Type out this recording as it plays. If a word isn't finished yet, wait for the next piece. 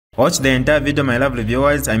Watch the entire video, my lovely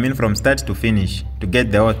viewers, I mean from start to finish, to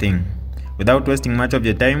get the whole thing. Without wasting much of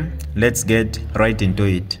your time, let's get right into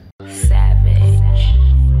it.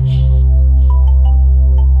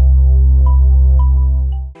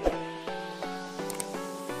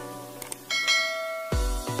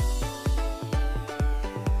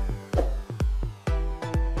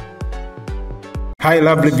 Hi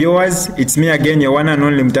lovely viewers, it's me again, your one and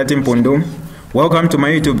only Mutati Mpundu. Welcome to my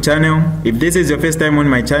YouTube channel. If this is your first time on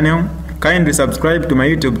my channel, kindly subscribe to my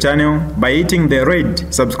YouTube channel by hitting the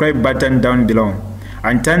red subscribe button down below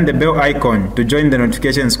and turn the bell icon to join the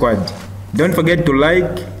notification squad. Don't forget to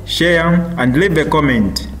like, share and leave a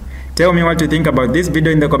comment. Tell me what you think about this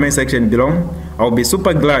video in the comment section below. I'll be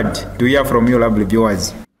super glad to hear from you lovely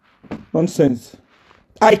viewers. Nonsense.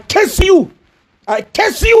 I curse you! I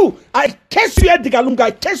curse you! I curse you, Edgar Lungu!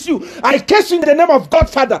 I curse you! I curse you in the name of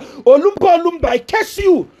Godfather! Olumba, I curse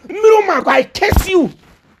you! Miruma, I curse you!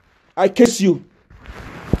 I curse you!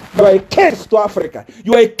 You are a curse to Africa.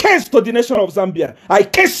 You are a curse to the nation of Zambia. I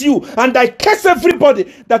curse you, and I curse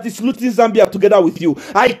everybody that is looting Zambia together with you.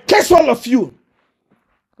 I curse all of you.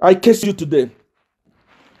 I curse you today.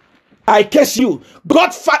 I curse you.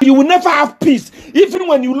 Godfather, you will never have peace. Even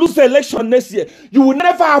when you lose the election next year, you will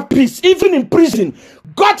never have peace. Even in prison,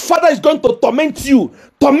 Godfather is going to torment you.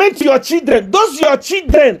 Torment your children. Those your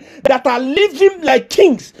children that are living like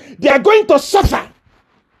kings, they are going to suffer.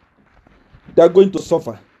 They are going to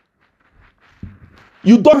suffer.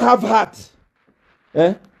 You don't have heart.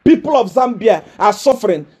 People of Zambia are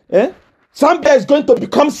suffering. Zambia is going to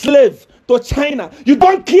become slave to China. You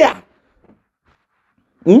don't care.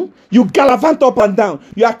 You gallivant up and down.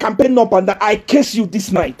 You are campaigning up and down. I curse you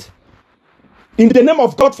this night. In the name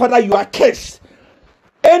of Godfather, you are cursed.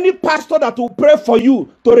 Any pastor that will pray for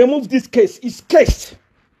you to remove this case is cursed.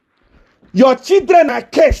 Your children are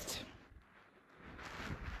cursed.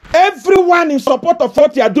 Everyone in support of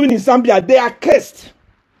what you are doing in Zambia, they are cursed.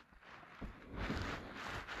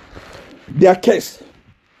 They are cursed.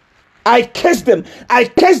 I curse them. I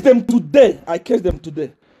curse them today. I curse them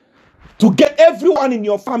today. To get everyone in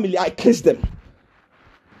your family, I curse them.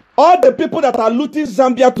 All the people that are looting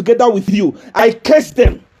Zambia together with you, I curse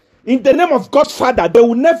them. In the name of Godfather, they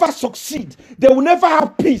will never succeed. They will never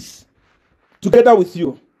have peace together with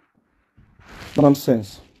you.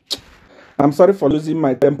 Nonsense. I'm sorry for losing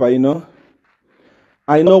my temper, you know.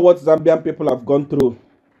 I know what Zambian people have gone through.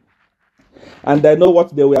 And I know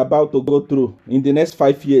what they were about to go through in the next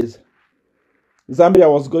 5 years. Zambia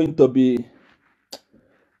was going to be...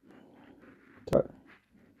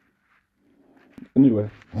 Anyway,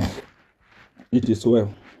 it is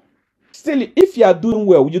well. Still, if you are doing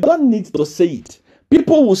well, you don't need to say it.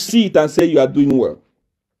 People will see it and say you are doing well.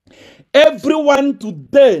 Everyone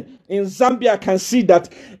today in Zambia can see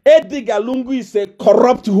that Edgar Lungu is a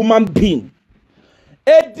corrupt human being.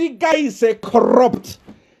 Edgar is a corrupt,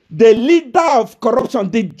 the leader of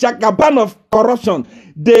corruption, the Jagaban of corruption,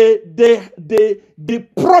 the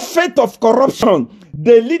prophet of corruption,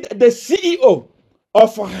 the CEO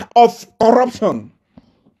of corruption.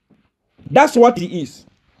 That's what he is.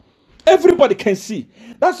 Everybody can see.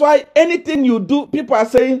 That's why anything you do, people are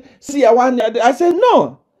saying, see, I say,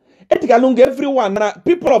 no. Edgar Lungu, everyone,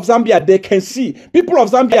 people of Zambia, they can see. People of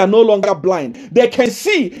Zambia are no longer blind. They can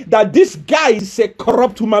see that this guy is a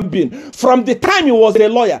corrupt human being. From the time he was a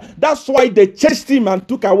lawyer, that's why they chased him and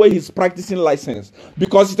took away his practicing license.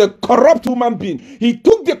 Because he's a corrupt human being. He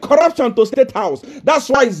took the corruption to State House. That's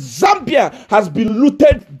why Zambia has been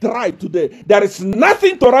looted dry today. There is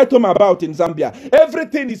nothing to write home about in Zambia.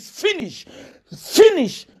 Everything is finished.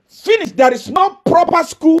 Finished. Finished. There is no proper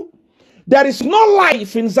school. There is no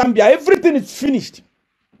life in Zambia. Everything is finished.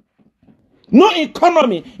 No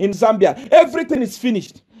economy in Zambia. Everything is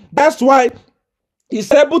finished. That's why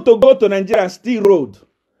he's able to go to Nigeria and steal road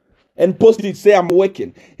and post it, say I'm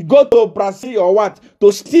working. He go to Brazil or what?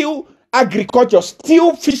 To steal agriculture,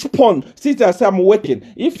 steal fish pond. Sit and say I'm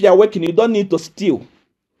working. If you are working, you don't need to steal.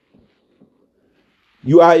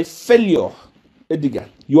 You are a failure, Edgar.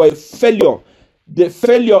 You are a failure. The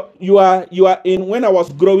failure you are in. When I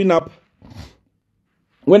was growing up,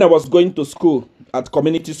 when I was going to school, at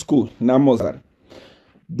community school in Amozar,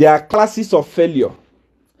 there are classes of failure.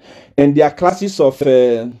 And there are classes of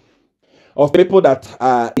people that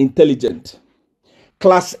are intelligent.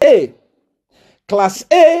 Class A. Class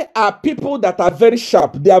A are people that are very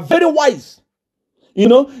sharp. They are very wise. You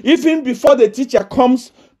know, even before the teacher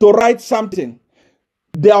comes to write something,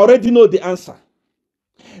 they already know the answer.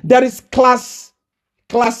 There is class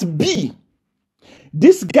B.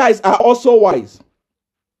 These guys are also wise.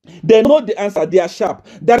 They know the answer. They are sharp.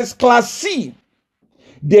 There is class C.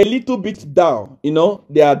 they're a little bit down. You know,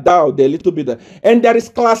 they are down, they're a little bit down. And there is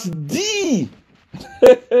class D.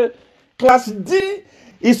 Class D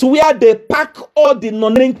is where they pack all the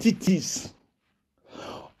non-entities.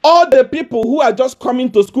 All the people who are just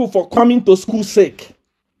coming to school for coming to school's sake.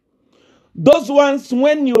 Those ones,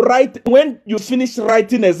 when you finish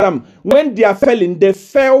writing exam, when they are failing, they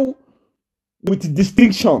fail with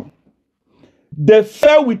distinction. They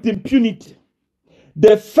fail with impunity.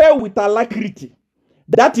 They fail with alacrity.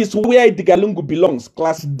 That is where Edgar Lungu belongs,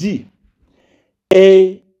 class D.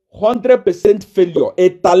 A 100% failure, a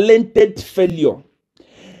talented failure.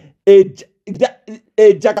 A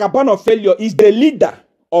Jagaban of failure is the leader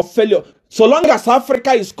of failure. So long as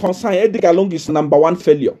Africa is concerned, Edgar Lungu is #1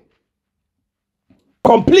 failure.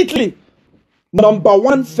 Completely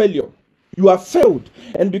 #1 failure. You have failed.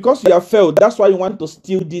 And because you have failed, that's why you want to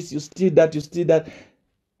steal this, you steal that, you steal that.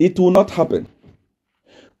 It will not happen.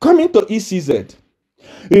 Coming to ECZ.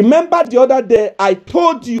 Remember the other day I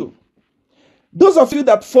told you, those of you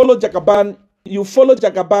that follow Jagaban, you follow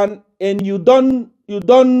Jagaban and you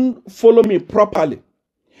don't follow me properly.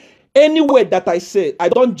 Any word that I say, I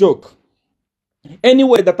don't joke. Any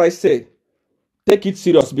word that I say, take it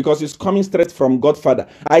serious because it's coming straight from Godfather.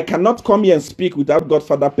 I cannot come here and speak without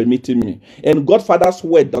Godfather permitting me. And Godfather's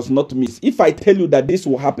word does not miss. If I tell you that this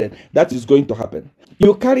will happen, that is going to happen.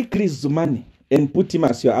 You carry Chris Zumani and put him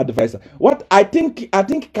as your advisor. What I think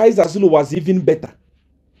Kaiser Zulu was even better.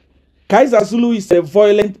 Kaiser Zulu is a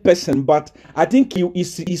violent person, but I think he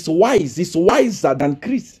is wise. He's wiser than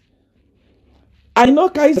Chris. I know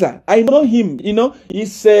Kaiser. I know him. You know,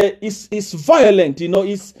 he's violent. You know,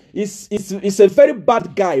 he's a very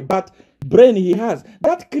bad guy, but brain he has.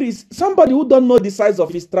 That Chris, somebody who don't know the size of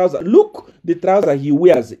his trouser. Look the trouser he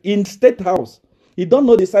wears in State House. He don't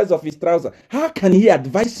know the size of his trouser. How can he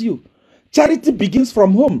advise you? Charity begins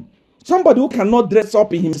from home. Somebody who cannot dress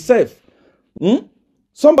up in himself.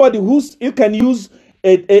 Somebody who can use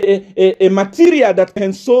a material that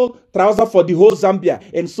can sew trouser for the whole Zambia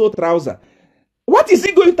and sew trouser. What is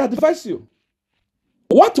he going to advise you?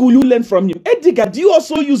 What will you learn from him? Edgar, do you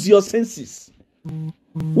also use your senses?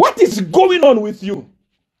 What is going on with you?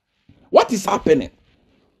 What is happening?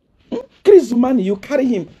 Chris Zumani, you carry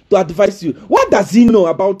him to advise you. What does he know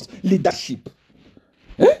about leadership?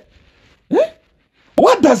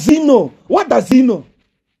 What does he know? What does he know?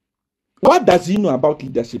 What does he know about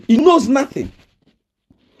leadership? He knows nothing.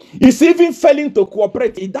 He's even failing to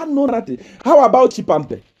cooperate. He doesn't know nothing. How about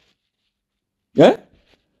Chipampe? Yeah?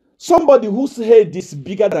 Somebody whose head is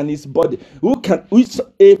bigger than his body,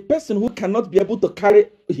 a person who cannot be able to carry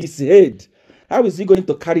his head. How is he going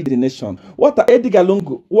to carry the nation? Edgar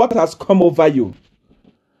Lungu, what has come over you?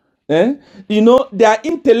 You know, there are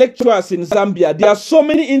intellectuals in Zambia. There are so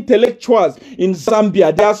many intellectuals in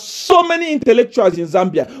Zambia. There are so many intellectuals in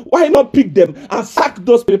Zambia. Why not pick them and sack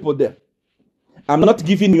those people there? I'm not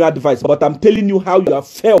giving you advice, but I'm telling you how you have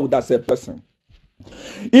failed as a person.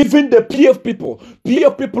 Even the PF people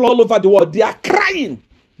all over the world, they are crying.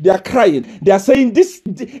 They are crying. They are saying,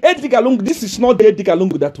 Edgar Lungu, this is not the Edgar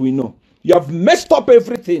Lungu that we know. You have messed up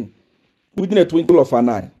everything within a twinkle of an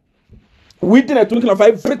eye. Within a twinkle of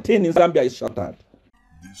everything in Zambia is shattered.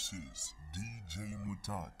 This is DJ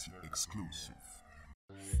Mutati exclusive.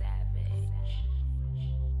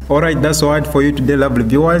 Alright, that's all for you today, lovely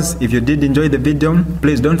viewers. If you did enjoy the video,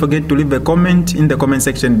 please don't forget to leave a comment in the comment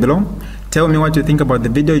section below. Tell me what you think about the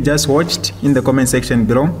video you just watched in the comment section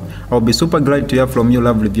below. I'll be super glad to hear from you,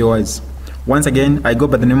 lovely viewers. Once again, I go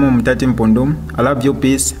by the name of Mutati Mpundu. I love you,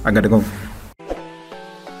 peace, I gotta go.